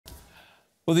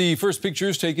Well, the first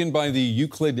pictures taken by the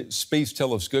Euclid Space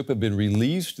Telescope have been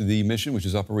released. The mission, which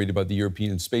is operated by the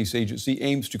European Space Agency,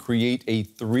 aims to create a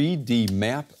 3D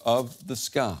map of the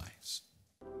skies.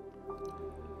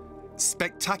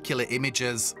 Spectacular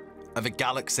images of a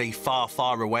galaxy far,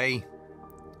 far away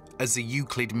as the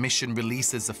Euclid mission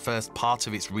releases the first part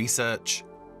of its research.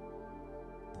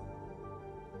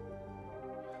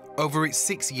 Over its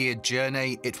 6-year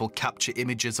journey, it will capture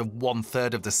images of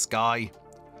 1/3 of the sky.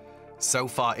 So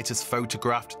far, it has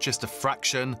photographed just a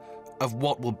fraction of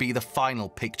what will be the final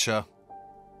picture.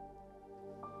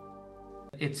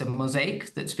 It's a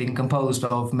mosaic that's been composed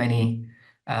of many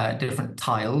different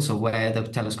tiles of where the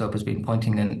telescope has been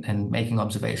pointing and making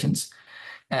observations.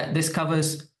 This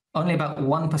covers only about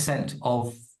 1%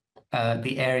 of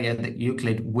the area that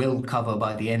Euclid will cover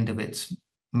by the end of its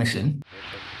mission.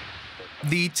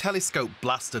 The telescope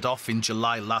blasted off in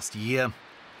July last year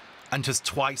and has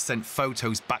twice sent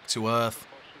photos back to Earth.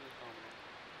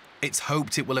 It's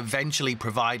hoped it will eventually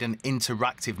provide an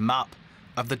interactive map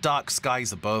of the dark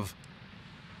skies above.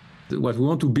 What we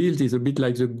want to build is a bit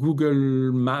like the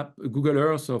Google map, Google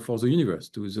Earth for the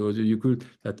universe, so you could,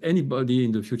 that anybody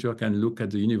in the future can look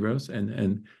at the universe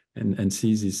and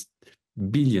see these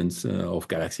billions of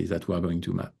galaxies that we are going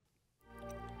to map.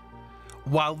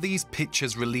 While these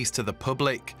pictures released to the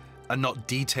public are not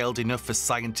detailed enough for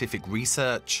scientific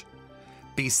research,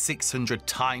 these 600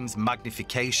 times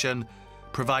magnification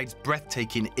provides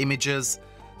breathtaking images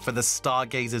for the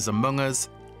stargazers among us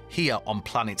here on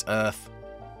planet Earth.